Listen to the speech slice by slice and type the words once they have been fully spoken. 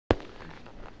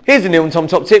Here's a Neil and Tom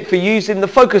top tip for using the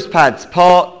focus pads,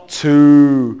 part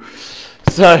 2.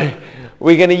 So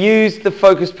we're going to use the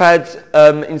focus pads,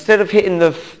 instead of hitting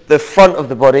the front of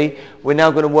the body, we're now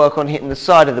going to work on hitting the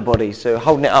side of the body. So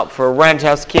holding it up for a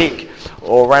roundhouse kick,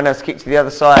 or roundhouse kick to the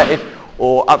other side,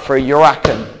 or up for a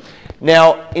Yurakan.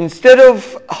 Now, instead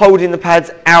of holding the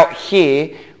pads out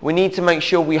here, we need to make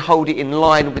sure we hold it in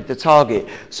line with the target.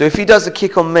 So if he does a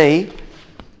kick on me,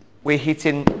 we're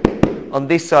hitting on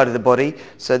this side of the body.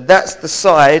 So that's the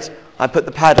side I put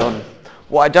the pad on.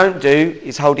 What I don't do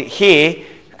is hold it here,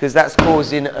 because that's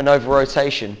causing an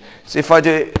over-rotation. So if I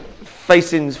do it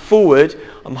facing forward,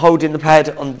 I'm holding the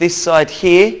pad on this side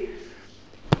here,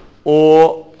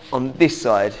 or on this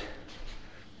side.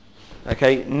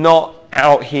 Okay, not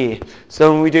out here.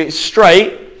 So when we do it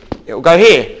straight, it will go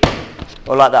here,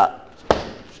 or like that.